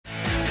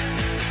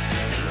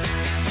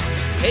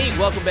Hey,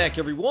 welcome back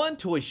everyone,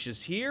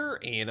 Toys here,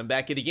 and I'm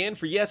back again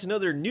for yet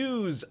another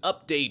news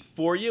update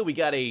for you. We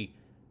got a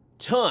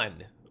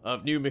ton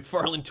of new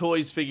Mcfarlane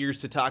Toys figures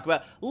to talk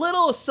about.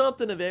 Little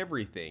something of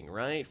everything,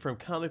 right? From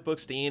comic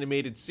books to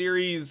animated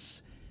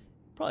series.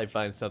 Probably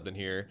find something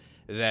here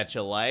that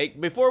you like.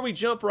 Before we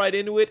jump right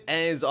into it,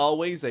 as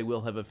always, I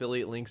will have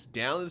affiliate links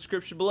down in the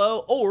description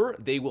below, or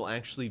they will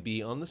actually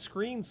be on the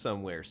screen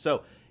somewhere.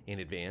 So, in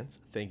advance,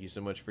 thank you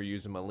so much for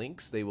using my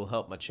links. They will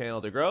help my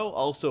channel to grow.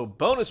 Also,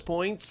 bonus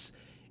points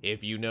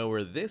if you know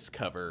where this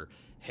cover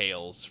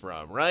hails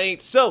from,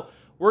 right? So,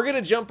 we're going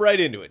to jump right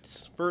into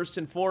it. First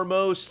and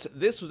foremost,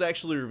 this was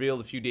actually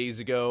revealed a few days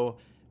ago.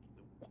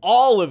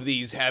 All of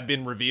these have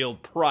been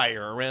revealed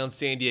prior around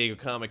San Diego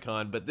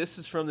Comic-Con, but this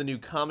is from the new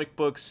comic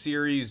book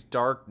series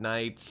Dark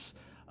Knights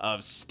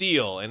of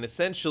Steel, and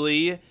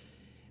essentially,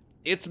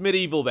 it's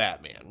medieval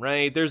Batman,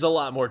 right? There's a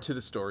lot more to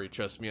the story,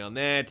 trust me on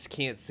that.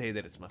 Can't say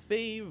that it's my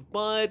fave,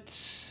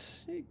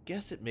 but I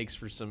guess it makes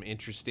for some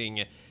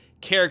interesting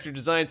character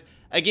designs.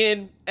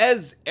 Again,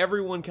 as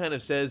everyone kind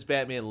of says,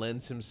 Batman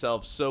lends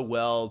himself so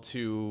well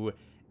to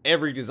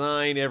every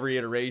design, every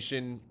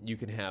iteration. You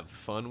can have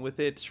fun with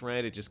it,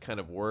 right? It just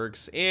kind of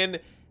works. And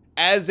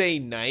as a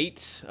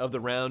knight of the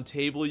round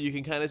table, you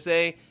can kind of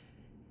say,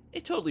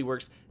 it totally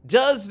works.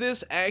 Does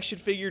this action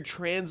figure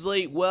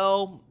translate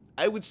well?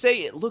 I would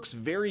say it looks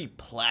very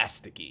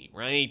plasticky,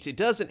 right? It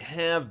doesn't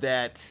have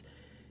that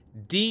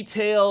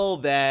detail,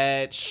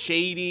 that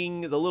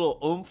shading, the little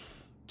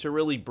oomph to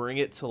really bring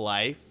it to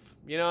life.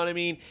 You know what I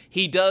mean?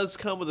 He does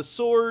come with a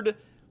sword.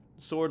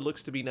 The sword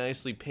looks to be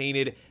nicely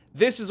painted.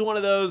 This is one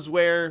of those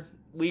where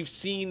we've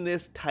seen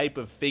this type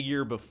of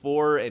figure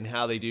before and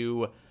how they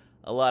do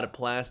a lot of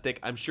plastic.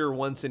 I'm sure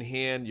once in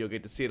hand, you'll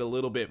get to see it a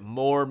little bit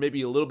more.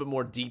 Maybe a little bit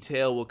more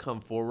detail will come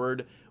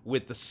forward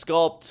with the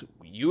sculpt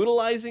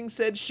utilizing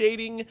said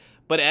shading.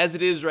 But as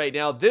it is right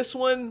now, this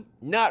one,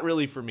 not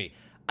really for me.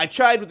 I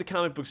tried with the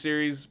comic book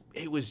series.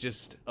 It was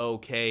just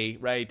okay,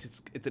 right?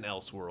 It's an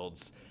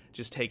Elseworlds.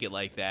 Just take it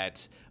like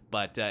that.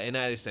 But in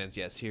either sense,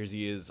 yes, here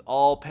he is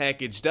all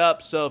packaged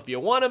up. So if you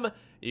want him,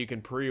 you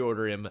can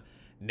pre-order him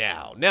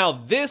now. Now,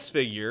 this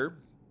figure,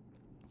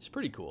 it's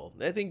pretty cool.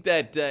 I think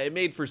that it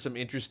made for some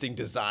interesting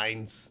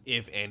designs,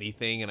 if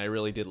anything, and I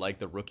really did like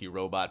the rookie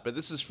robot. But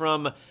this is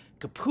from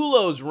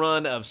Capullo's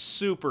run of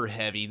Super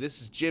Heavy.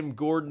 This is Jim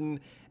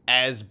Gordon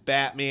as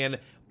Batman.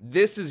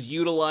 This is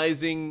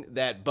utilizing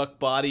that buck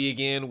body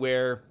again,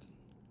 where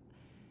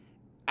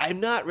I'm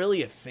not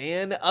really a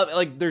fan of,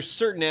 like, there's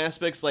certain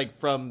aspects, like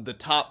from the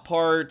top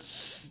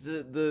parts,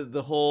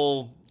 the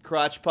whole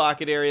crotch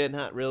pocket area,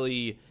 not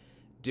really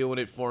doing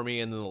it for me,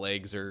 and then the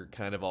legs are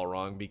kind of all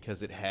wrong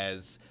because it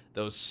has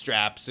those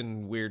straps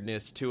and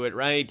weirdness to it,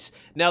 right?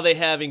 Now they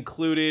have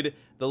included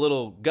the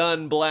little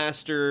gun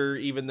blaster,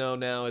 even though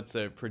now it's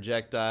a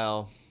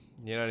projectile.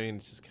 You know what I mean?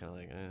 It's just kind of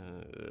like,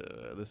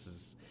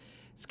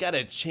 it's got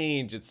to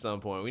change at some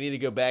point. We need to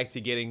go back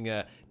to getting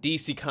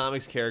DC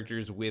Comics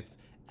characters with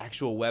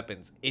actual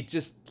weapons. It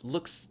just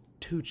looks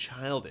too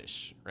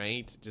childish,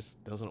 right? It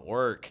just doesn't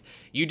work.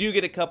 You do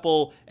get a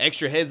couple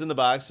extra heads in the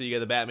box, so you get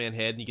the Batman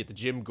head and you get the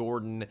Jim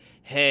Gordon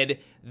head.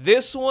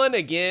 This one,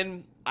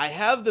 again, I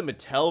have the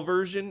Mattel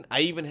version.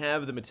 I even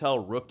have the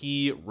Mattel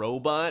rookie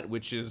robot,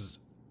 which is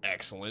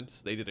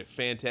excellent. They did a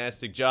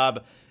fantastic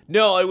job.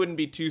 No, I wouldn't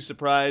be too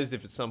surprised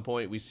if at some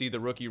point we see the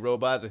rookie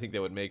robot. I think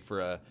that would make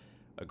for a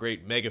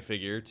great mega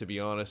figure, to be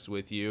honest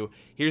with you.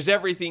 Here's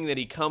everything that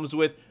he comes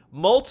with.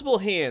 Multiple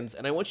hands,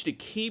 and I want you to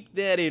keep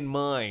that in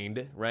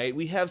mind, right?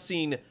 We have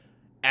seen,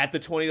 at the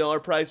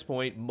 $20 price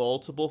point,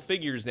 multiple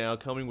figures now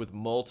coming with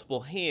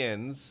multiple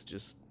hands.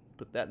 Just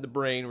put that in the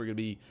brain. We're going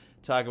to be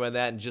talking about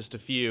that in just a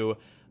few.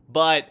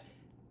 But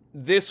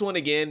this one,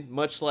 again,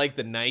 much like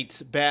the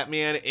Knight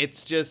Batman,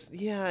 it's just,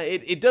 yeah,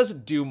 it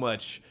doesn't do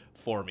much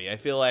for me. I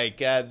feel like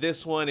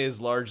this one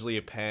is largely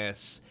a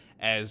pass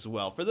as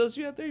well. For those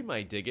of you out there, you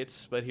might dig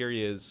it, but here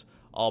he is,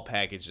 all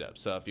packaged up.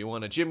 So if you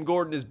want a Jim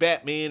Gordon as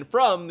Batman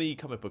from the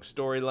comic book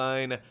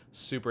storyline,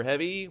 Super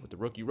Heavy, with the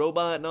rookie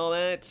robot and all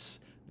that,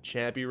 the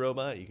Chappie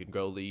robot, you can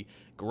go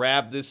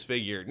grab this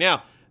figure.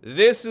 Now,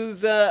 this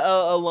is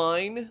a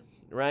line,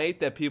 right,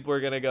 that people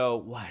are going to go,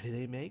 why do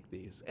they make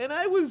these? And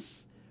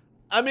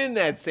I'm in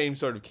that same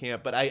sort of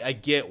camp, but I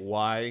get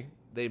why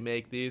they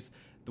make these.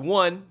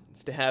 One,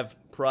 it's to have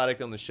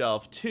product on the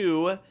shelf.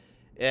 Two,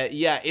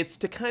 yeah, it's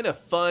to kind of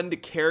fund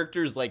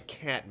characters like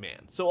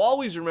Catman. So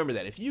always remember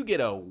that. If you get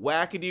a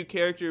wackadoo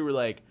character, we're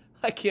like,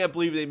 I can't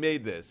believe they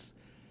made this.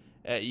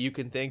 You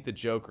can thank the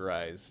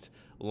Jokerized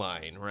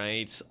line,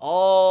 right?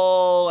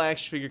 All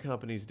action figure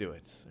companies do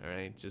it, all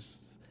right?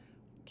 Just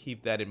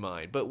keep that in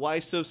mind. But why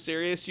so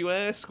serious, you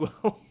ask?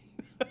 Well,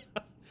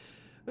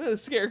 the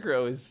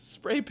Scarecrow is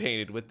spray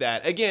painted with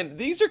that. Again,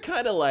 these are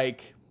kind of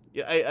like,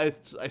 I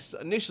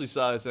initially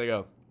saw this and I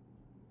go,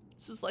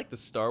 this is like the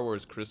Star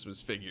Wars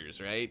Christmas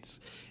figures, right?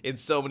 In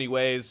so many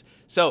ways.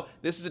 So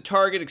this is a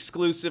Target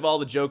exclusive. All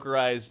the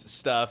Jokerized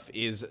stuff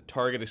is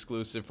Target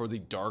exclusive for the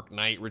Dark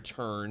Knight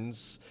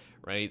Returns,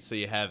 right? So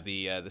you have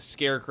the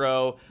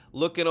Scarecrow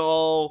looking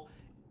all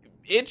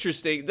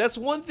interesting. That's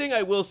one thing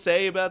I will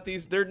say about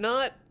these. They're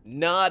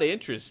not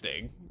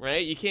interesting,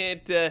 right? You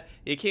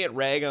can't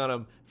rag on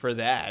them for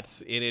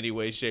that in any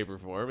way, shape, or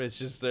form. It's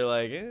just they're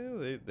like,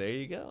 there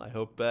you go. I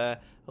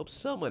hope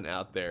someone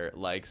out there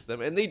likes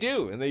them, and they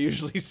do, and they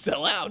usually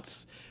sell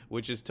out,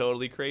 which is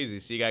totally crazy.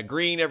 So you got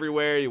green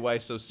everywhere. Your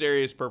wife's so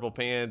serious. Purple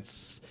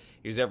pants.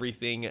 Here's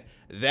everything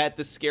that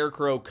the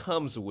Scarecrow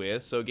comes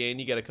with. So again,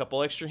 you got a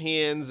couple extra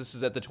hands. This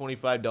is at the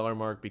 $25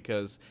 mark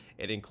because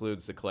it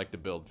includes the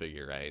collective build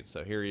figure, right?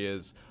 So here he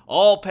is,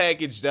 all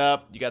packaged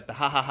up. You got the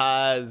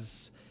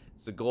ha-ha-has.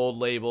 It's the gold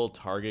label,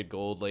 Target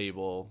gold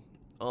label,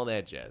 all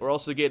that jazz. We're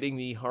also getting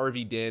the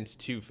Harvey Dent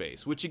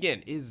Two-Face, which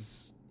again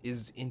is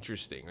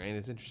interesting, right?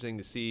 It's interesting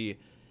to see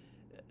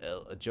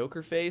a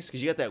Joker face,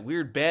 because you got that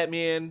weird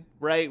Batman,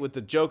 right, with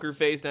the Joker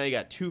face. Now you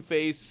got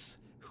Two-Face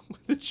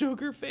with the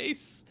Joker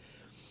face.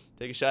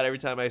 Take a shot every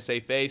time I say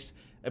face.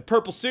 A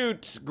purple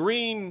suit,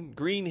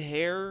 green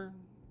hair.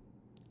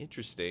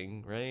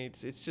 Interesting, right?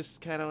 It's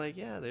just kind of like,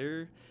 yeah,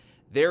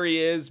 there he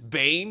is.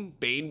 Bane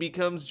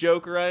becomes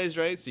Jokerized,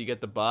 right? So you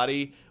get the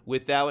body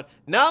with that one.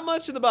 Not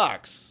much in the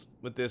box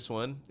with this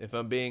one, if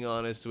I'm being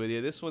honest with you.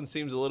 This one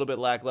seems a little bit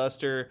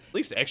lackluster. At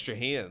least extra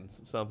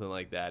hands, something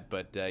like that.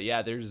 But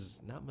yeah,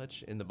 there's not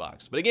much in the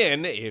box. But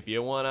again, if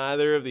you want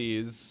either of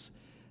these,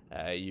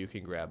 you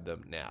can grab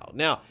them now.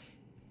 Now,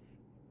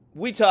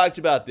 we talked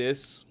about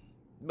this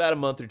about a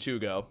month or two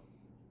ago,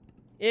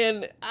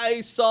 and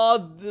I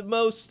saw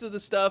most of the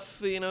stuff,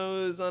 you know,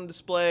 is on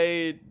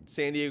display at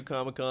San Diego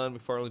Comic-Con.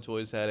 Mcfarlane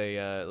Toys had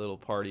a little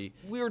party.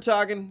 We were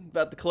talking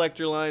about the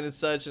collector line and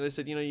such, and I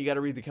said, you know, you got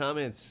to read the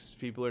comments.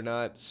 People are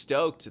not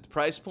stoked at the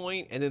price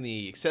point, and then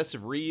the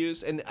excessive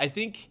reuse. And I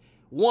think,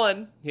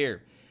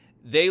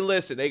 they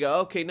listen. They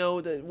go, okay,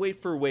 no,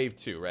 wait for Wave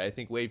 2, right? I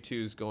think Wave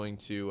 2 is going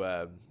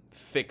to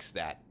fix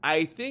that.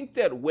 I think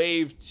that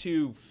Wave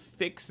 2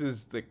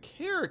 fixes the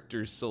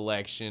character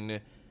selection,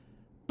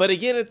 but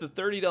again, at the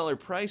 $30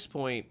 price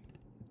point,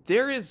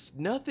 there is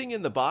nothing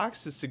in the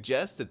box to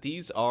suggest that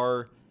these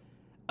are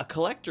a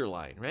collector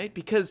line, right?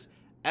 Because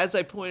as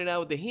I pointed out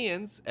with the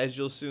hands, as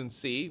you'll soon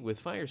see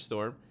with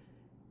Firestorm,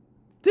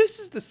 this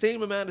is the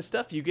same amount of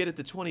stuff you get at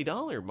the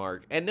 $20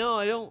 mark. And no,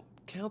 I don't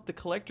count the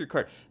collector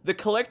card. The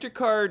collector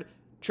card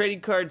trading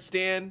card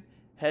stand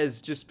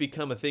has just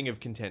become a thing of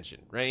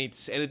contention,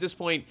 right? And at this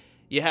point,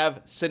 you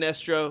have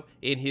Sinestro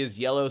in his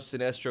yellow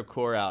Sinestro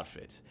core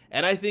outfit.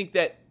 And I think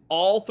that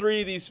all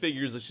three of these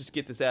figures, let's just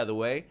get this out of the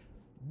way,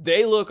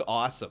 they look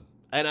awesome.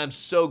 And I'm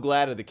so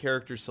glad of the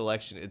character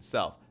selection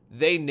itself.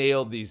 They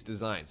nailed these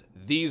designs.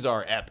 These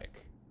are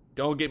epic.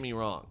 Don't get me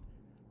wrong.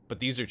 But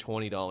these are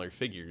 $20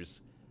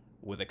 figures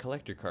with a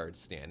collector card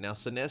stand. Now,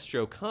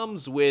 Sinestro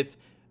comes with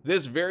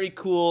this very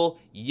cool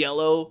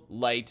yellow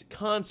light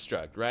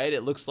construct, right?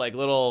 It looks like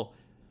little,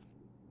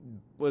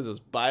 what is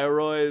this,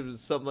 Bioroid,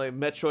 something like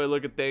Metroid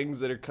looking things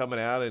that are coming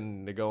out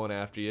and they're going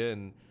after you,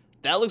 and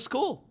that looks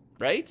cool,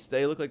 right?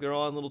 They look like they're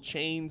all on little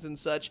chains and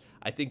such.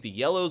 I think the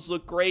yellows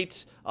look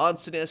great on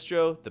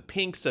Sinestro. The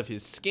pinks of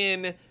his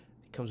skin. It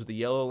comes with a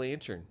yellow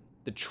lantern.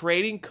 The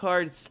trading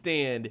card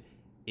stand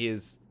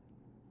is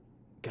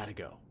gotta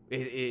go.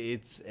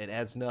 It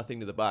adds nothing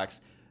to the box.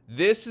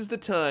 This is the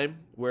time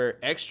where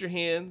extra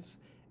hands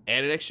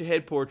and an extra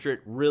head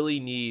portrait really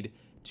need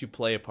to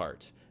play a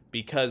part,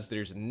 because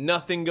there's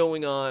nothing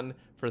going on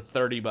for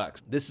 30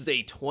 bucks. This is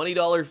a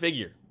 $20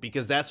 figure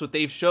because that's what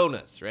they've shown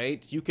us,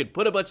 right? You could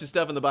put a bunch of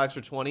stuff in the box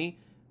for 20.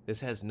 This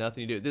has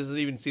nothing to do. This doesn't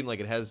even seem like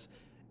it has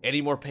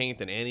any more paint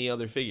than any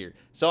other figure.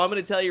 So I'm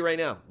going to tell you right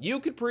now, you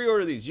could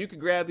pre-order these. You could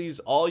grab these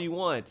all you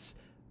want,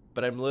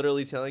 but I'm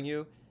literally telling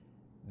you,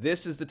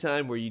 this is the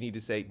time where you need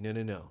to say,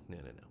 no.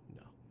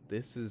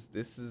 This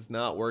is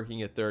not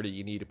working at 30.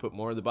 You need to put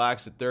more in the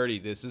box at 30.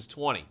 This is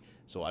 20.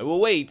 So I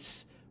will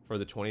wait for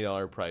the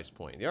 $20 price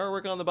point. The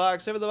artwork on the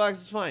box, everything on the box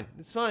is fine.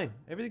 It's fine.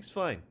 Everything's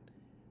fine.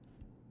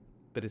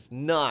 But it's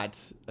not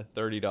a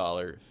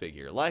 $30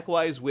 figure.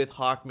 Likewise with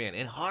Hawkman.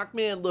 And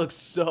Hawkman looks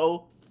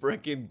so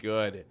freaking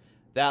good.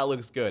 That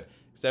looks good.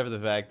 Except for the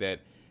fact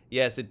that,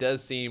 yes, it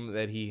does seem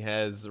that he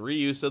has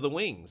reuse of the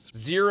wings.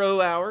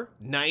 0 hour,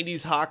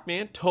 90s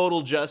Hawkman,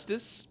 total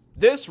justice.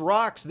 This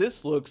rocks.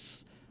 This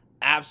looks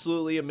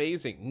absolutely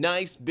amazing.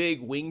 Nice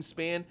big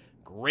wingspan.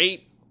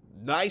 Great,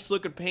 nice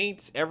looking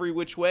paint every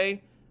which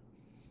way.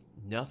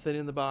 Nothing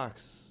in the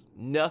box.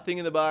 Nothing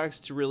in the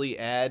box to really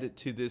add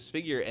to this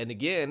figure. And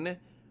again,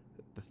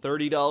 the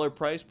 $30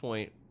 price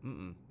point.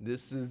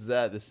 This is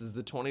the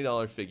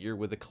 $20 figure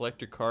with a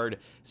collector card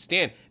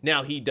stand.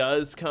 Now, he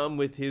does come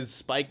with his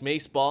spike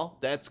mace ball.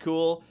 That's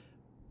cool.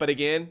 But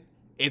again,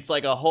 it's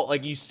like a whole,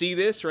 like you see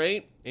this,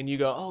 right? And you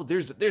go, oh,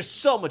 there's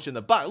so much in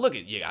the box. Look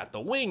at, you got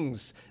the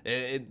wings.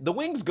 The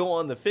wings go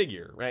on the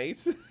figure, right?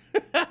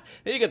 Then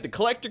you got the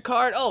collector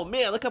card. Oh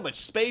man, look how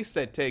much space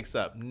that takes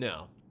up.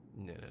 No.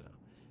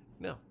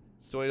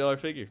 It's a $20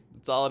 figure.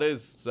 That's all it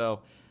is.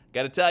 So,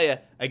 gotta tell you,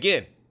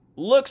 again,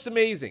 looks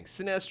amazing.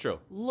 Sinestro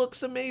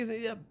looks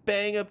amazing. Yeah,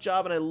 bang up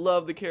job, and I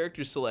love the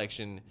character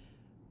selection,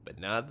 but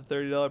not the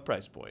 $30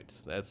 price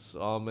point. That's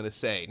all I'm gonna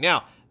say.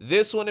 Now,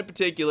 this one in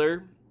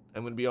particular,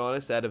 I'm going to be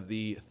honest, out of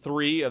the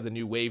 3 of the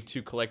new Wave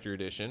 2 Collector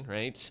Edition,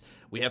 right?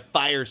 We have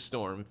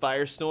Firestorm.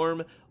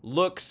 Firestorm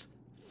looks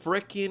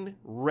freaking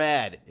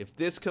rad. If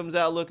this comes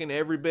out looking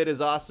every bit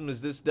as awesome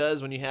as this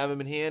does when you have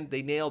him in hand,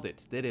 they nailed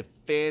it. They did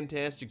a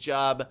fantastic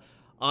job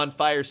on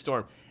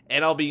Firestorm.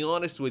 And I'll be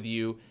honest with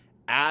you,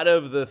 out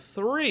of the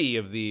 3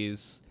 of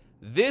these,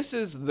 this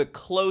is the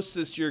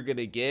closest you're going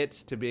to get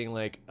to being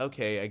like,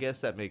 okay, I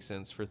guess that makes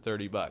sense for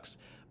 30 bucks.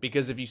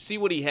 Because if you see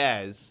what he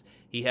has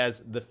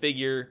the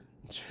figure,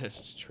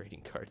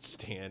 trading card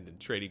stand and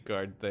trading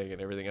card thing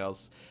and everything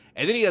else.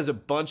 And then he has a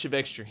bunch of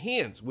extra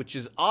hands, which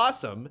is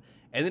awesome.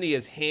 And then he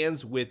has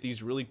hands with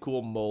these really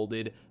cool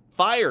molded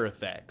fire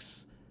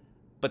effects.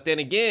 But then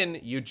again,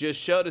 you just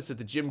showed us that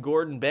the Jim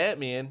Gordon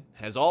Batman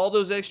has all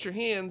those extra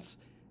hands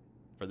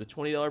for the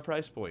 $20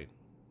 price point.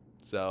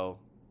 So,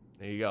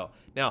 there you go.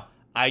 Now,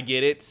 I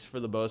get it for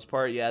the most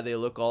part. Yeah, they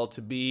look all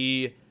to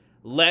be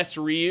less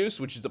reuse,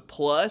 which is a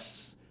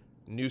plus.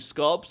 New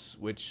sculpts,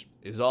 which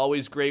is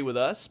always great with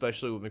us,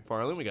 especially with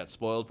McFarlane. We got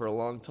spoiled for a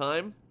long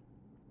time.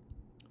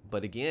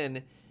 But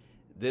again,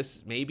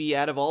 this maybe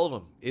out of all of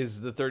them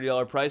is the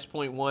 $30 price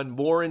point one.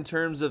 More in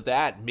terms of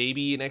that,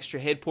 maybe an extra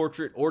head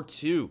portrait or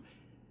 2.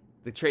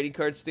 The trading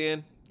card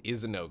stand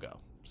is a no-go.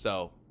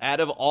 So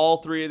out of all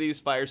 3 of these,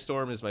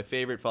 Firestorm is my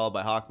favorite, followed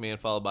by Hawkman,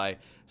 followed by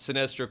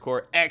Sinestro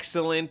Core.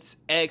 Excellent,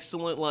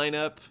 excellent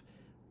lineup.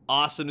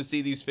 Awesome to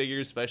see these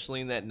figures, especially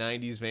in that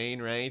 90s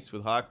vein, right,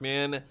 with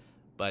Hawkman.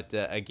 But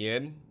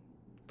again,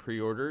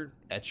 pre-order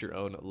at your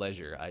own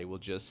leisure, I will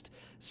just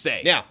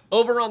say. Now,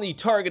 over on the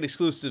Target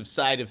exclusive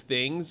side of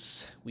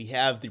things, we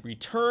have the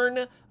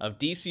return of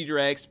DC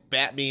Direct's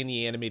Batman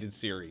the Animated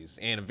Series.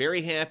 And I'm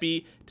very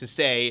happy to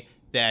say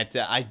that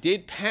I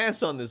did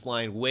pass on this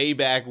line way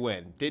back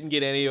when. Didn't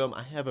get any of them.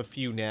 I have a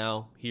few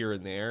now, here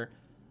and there.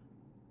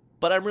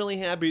 But I'm really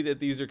happy that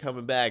these are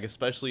coming back,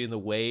 especially in the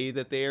way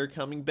that they are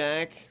coming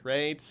back,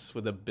 right?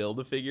 With a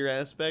Build-A-Figure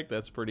aspect,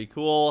 that's pretty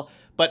cool.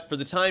 But for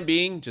the time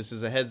being, just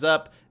as a heads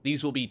up,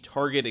 these will be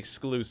Target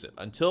exclusive.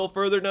 Until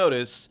further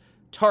notice,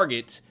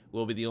 Target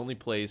will be the only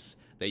place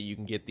that you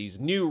can get these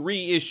new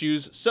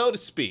reissues, so to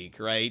speak,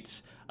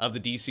 right, of the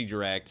DC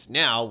Direct,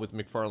 now with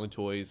Mcfarlane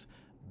Toys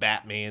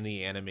Batman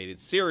the Animated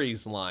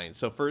Series line.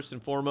 So first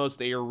and foremost,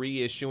 they are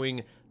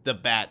reissuing the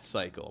Bat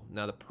Cycle.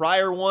 Now, the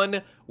prior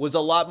one was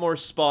a lot more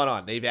spot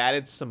on. They've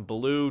added some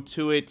blue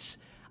to it.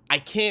 I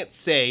can't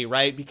say,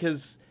 right,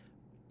 because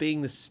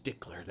being the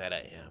stickler that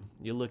I am,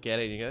 you look at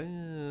it and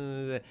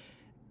you go,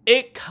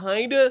 it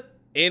kind of,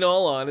 in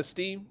all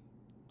honesty,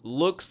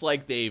 looks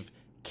like they've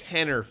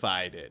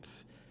Kennerfied it.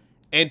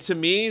 And to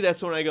me,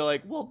 that's when I go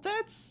like, well,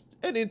 that's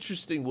an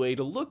interesting way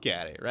to look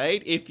at it,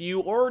 right? If you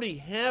already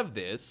have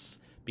this,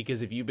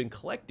 because if you've been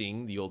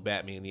collecting the old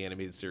Batman the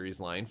Animated Series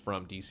line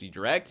from DC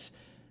Direct,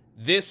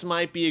 this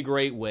might be a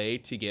great way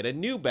to get a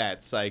new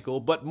Bat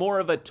Cycle, but more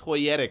of a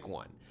toyetic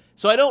one.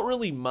 So I don't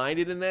really mind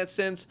it in that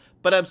sense,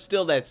 but I'm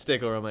still that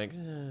stickler. I'm like,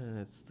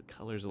 the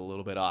color's a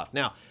little bit off.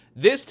 Now,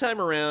 this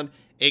time around,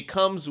 it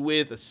comes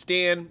with a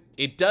stand.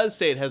 It does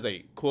say it has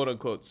a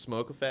quote-unquote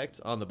smoke effect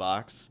on the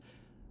box,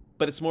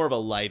 but it's more of a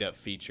light-up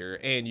feature,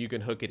 and you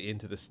can hook it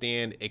into the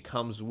stand. It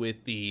comes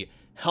with the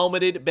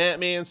helmeted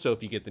Batman, so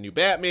if you get the new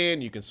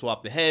Batman, you can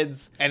swap the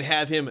heads and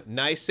have him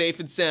nice, safe,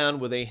 and sound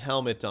with a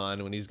helmet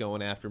on when he's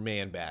going after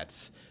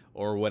Man-Bats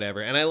or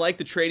whatever. And I like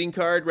the trading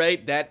card,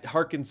 right? That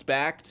harkens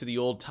back to the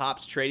old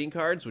Topps trading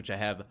cards, which I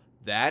have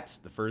that.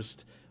 The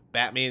first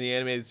Batman the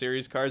Animated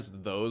Series cards,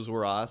 those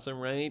were awesome,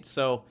 right?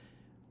 So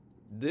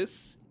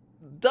this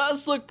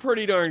does look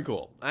pretty darn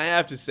cool, I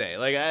have to say.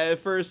 Like, at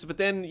first, but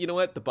then, you know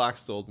what? The box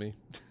sold me.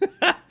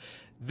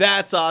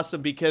 That's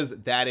awesome because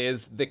that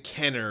is the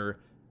Kenner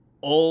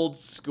old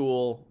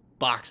school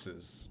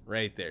boxes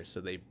right there.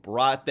 So they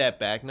brought that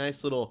back.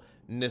 Nice little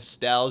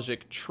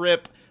nostalgic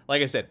trip.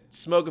 Like I said,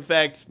 smoke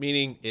effect,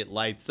 meaning it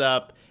lights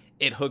up,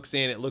 it hooks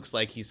in, it looks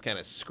like he's kind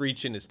of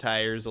screeching his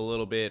tires a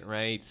little bit,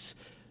 right?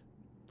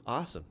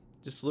 Awesome.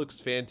 Just looks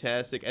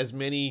fantastic. As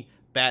many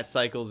Bat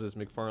Cycles as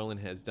McFarlane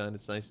has done,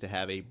 it's nice to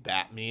have a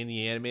Batman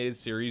the Animated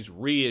Series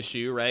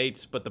reissue,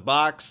 right? But the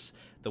box,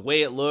 the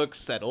way it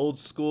looks, that old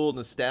school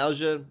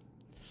nostalgia,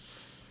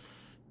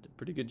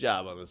 pretty good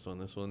job on this one.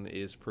 This one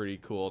is pretty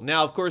cool.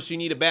 Now, of course, you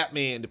need a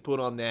Batman to put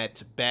on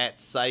that Bat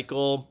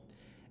Cycle.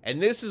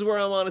 And this is where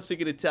I'm honestly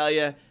going to tell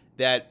you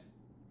that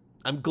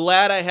I'm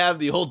glad I have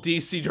the old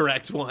DC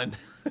Direct one.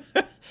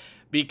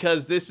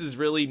 Because this is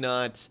really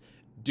not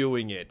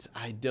doing it.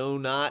 I do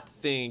not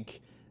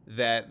think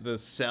that the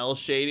cell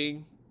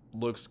shading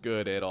looks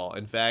good at all.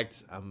 In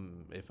fact,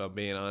 if I'm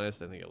being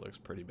honest, I think it looks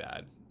pretty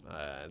bad.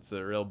 It's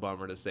a real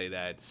bummer to say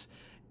that.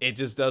 It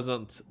just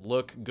doesn't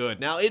look good.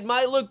 Now, it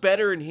might look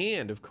better in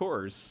hand, of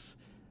course,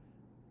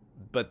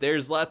 but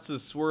there's lots of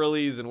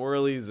swirlies and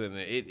whirlies, and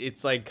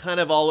it's like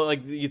kind of all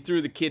like you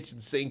threw the kitchen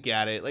sink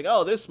at it. Like,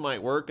 oh, this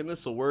might work, and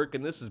this will work,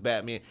 and this is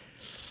Batman.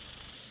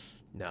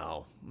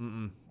 No,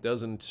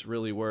 doesn't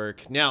really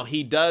work. Now,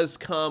 he does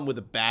come with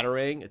a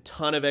Batarang, a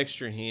ton of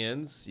extra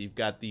hands. You've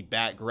got the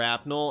Bat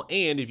Grapnel,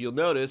 and if you'll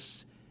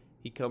notice,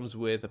 he comes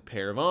with a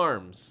pair of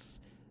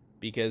arms.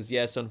 Because,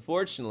 yes,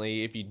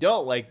 unfortunately, if you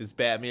don't like this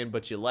Batman,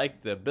 but you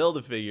like the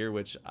Build-A-Figure,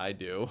 which I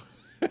do,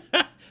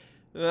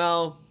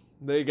 well,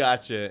 they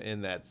gotcha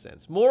in that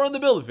sense. More on the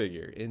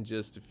Build-A-Figure in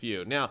just a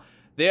few. Now,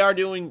 they are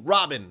doing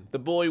Robin, the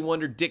boy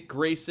wonder Dick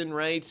Grayson,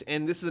 right?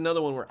 And this is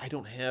another one where I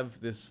don't have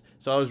this,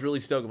 so I was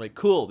really stoked. I'm like,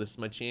 cool, this is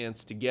my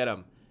chance to get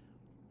him.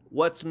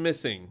 What's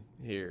missing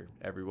here,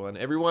 everyone?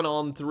 Everyone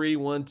on 3,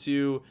 1,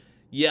 2,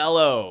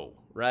 yellow,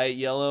 right?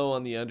 Yellow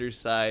on the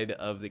underside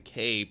of the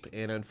cape,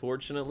 and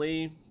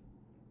unfortunately,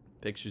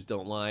 pictures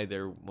don't lie,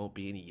 there won't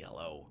be any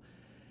yellow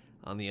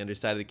on the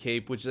underside of the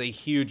cape, which is a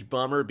huge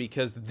bummer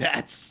because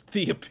that's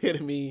the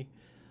epitome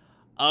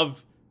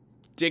of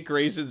Dick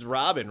Grayson's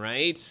Robin,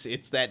 right?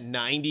 It's that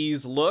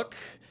 90s look.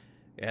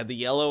 It had the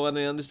yellow on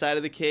the underside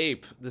of the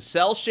cape. The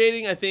cell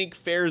shading, I think,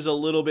 fares a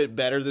little bit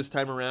better this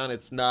time around.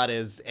 It's not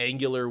as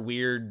angular,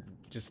 weird,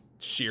 just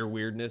sheer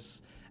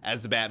weirdness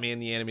as the Batman,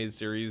 the animated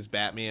series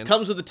Batman.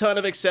 Comes with a ton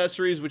of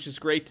accessories, which is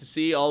great to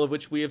see, all of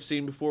which we have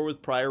seen before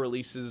with prior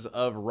releases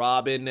of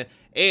Robin.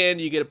 And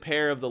you get a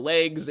pair of the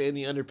legs and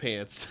the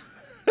underpants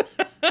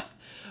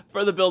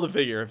for the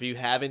Build-A-Figure, if you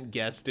haven't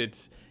guessed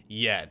it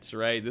yet,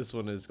 right? This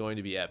one is going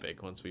to be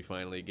epic once we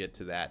finally get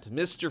to that.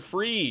 Mr.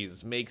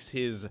 Freeze makes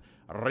his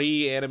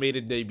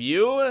reanimated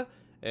debut,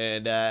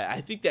 and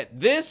I think that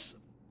this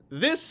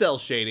cell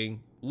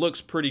shading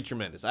looks pretty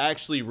tremendous. I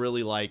actually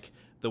really like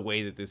the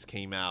way that this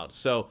came out.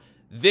 So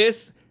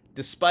this,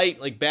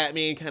 despite like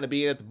Batman kind of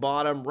being at the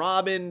bottom,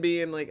 Robin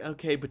being like,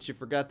 okay, but you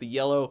forgot the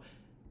yellow,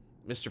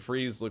 Mr.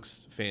 Freeze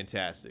looks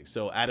fantastic.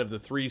 So out of the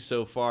 3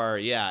 so far,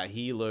 yeah,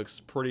 he looks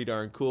pretty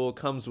darn cool.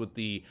 Comes with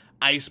the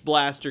ice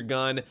blaster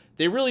gun.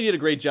 They really did a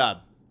great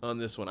job on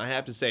this one, I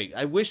have to say.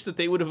 I wish that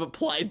they would have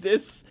applied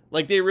this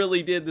like they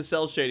really did the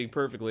cell shading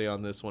perfectly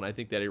on this one. I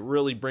think that it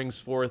really brings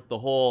forth the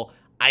whole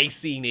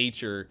icy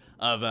nature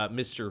of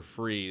Mr.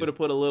 Freeze. Would have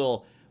put a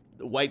little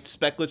white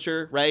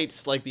speculature,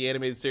 right? Like the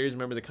animated series.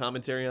 Remember the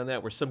commentary on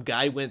that where some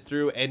guy went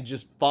through and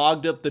just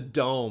fogged up the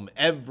dome,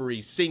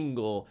 every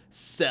single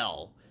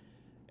cell.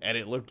 And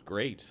it looked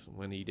great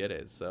when he did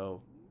it.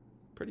 So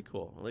pretty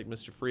cool. I like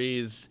Mr.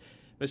 Freeze.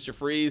 Mr.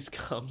 Freeze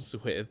comes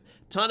with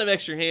a ton of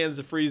extra hands,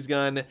 a freeze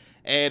gun,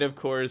 and of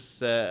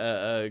course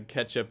a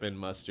ketchup and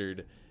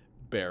mustard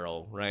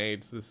barrel,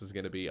 right? This is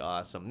going to be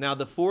awesome. Now,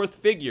 the 4th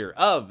figure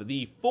of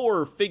the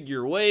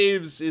 4-figure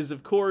waves is,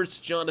 of course,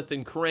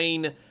 Jonathan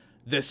Crane,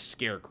 the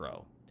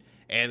Scarecrow.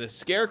 And the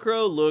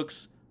Scarecrow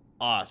looks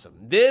awesome.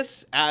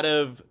 This, out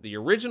of the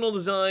original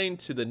design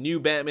to the new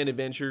Batman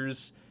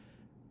Adventures,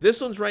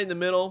 this one's right in the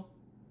middle.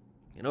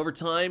 And over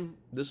time,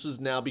 this has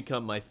now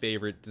become my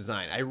favorite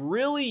design. I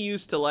really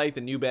used to like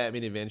the new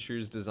Batman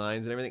Adventures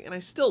designs and everything, and I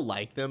still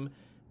like them.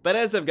 But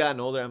as I've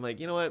gotten older, I'm like,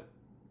 you know what?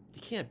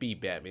 You can't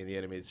beat Batman the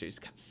Animated Series.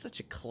 It's got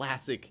such a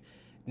classic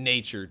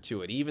nature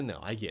to it, even though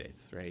I get it,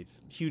 right?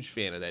 Huge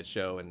fan of that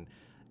show and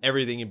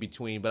everything in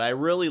between. But I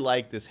really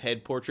like this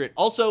head portrait.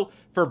 Also,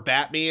 for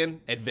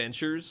Batman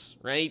Adventures,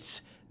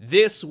 right?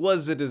 This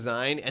was a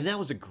design, and that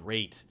was a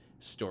great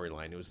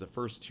storyline. It was the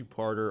first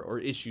 2-parter, or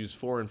issues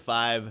 4 and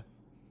 5.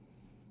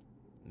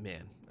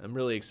 Man, I'm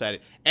really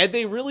excited. And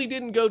they really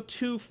didn't go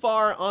too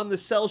far on the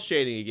cell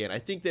shading again. I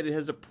think that it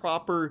has a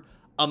proper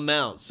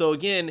amount. So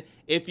again,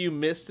 if you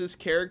miss this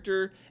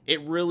character, it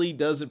really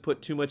doesn't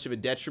put too much of a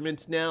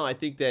detriment now. I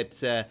think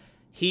that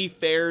he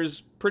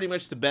fares pretty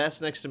much the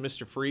best next to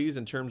Mr. Freeze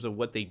in terms of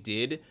what they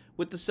did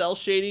with the cell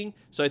shading.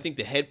 So I think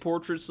the head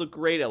portraits look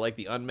great. I like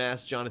the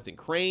unmasked Jonathan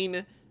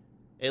Crane.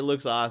 It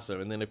looks awesome.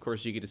 And then, of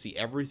course, you get to see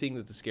everything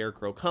that the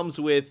Scarecrow comes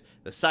with.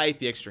 The scythe,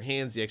 the extra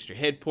hands, the extra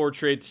head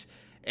portrait,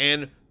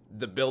 and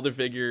the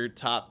Build-A-Figure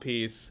top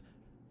piece.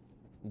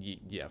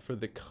 Yeah, for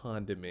the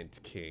Condiment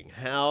King.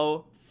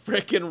 How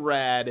frickin'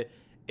 rad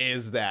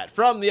is that?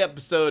 From the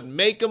episode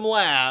Make 'em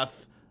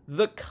Laugh,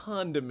 the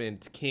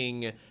Condiment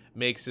King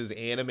makes his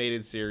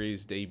animated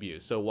series debut.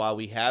 So while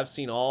we have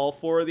seen all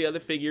 4 of the other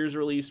figures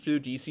released through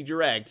DC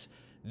Direct,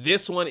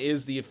 this one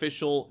is the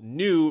official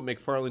new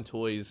Mcfarlane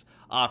Toys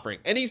offering.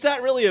 And he's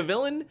not really a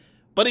villain,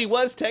 but he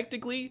was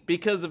technically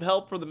because of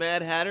help from the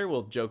Mad Hatter.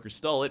 Well, Joker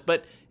stole it,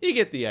 but you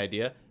get the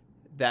idea.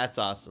 That's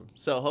awesome.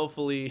 So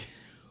hopefully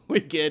we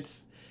get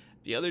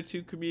the other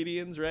 2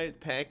 comedians, right?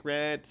 Pack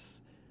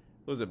Rats.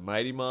 What was it,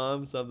 Mighty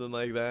Mom? Something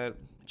like that.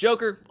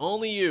 Joker,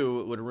 only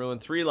you would ruin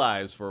 3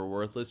 lives for a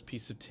worthless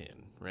piece of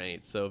tin,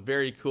 right? So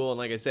very cool. And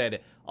like I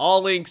said,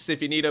 all links,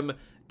 if you need them,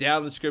 down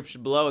in the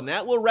description below. And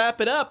that will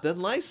wrap it up. That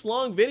nice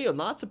long video.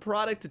 Lots of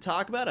product to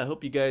talk about. I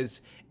hope you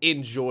guys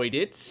enjoyed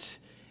it.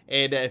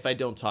 And if I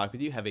don't talk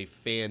with you, have a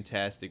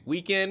fantastic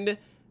weekend.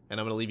 And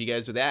I'm going to leave you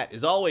guys with that.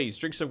 As always,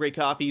 drink some great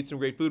coffee, eat some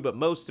great food, but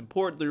most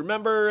importantly,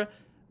 remember,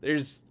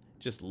 there's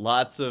just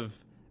lots of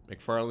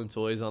Mcfarlane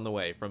Toys on the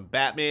way. From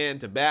Batman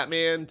to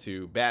Batman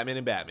to Batman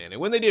and Batman.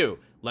 And when they do,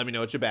 let me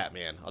know it's your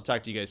Batman. I'll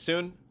talk to you guys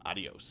soon.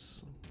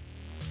 Adios.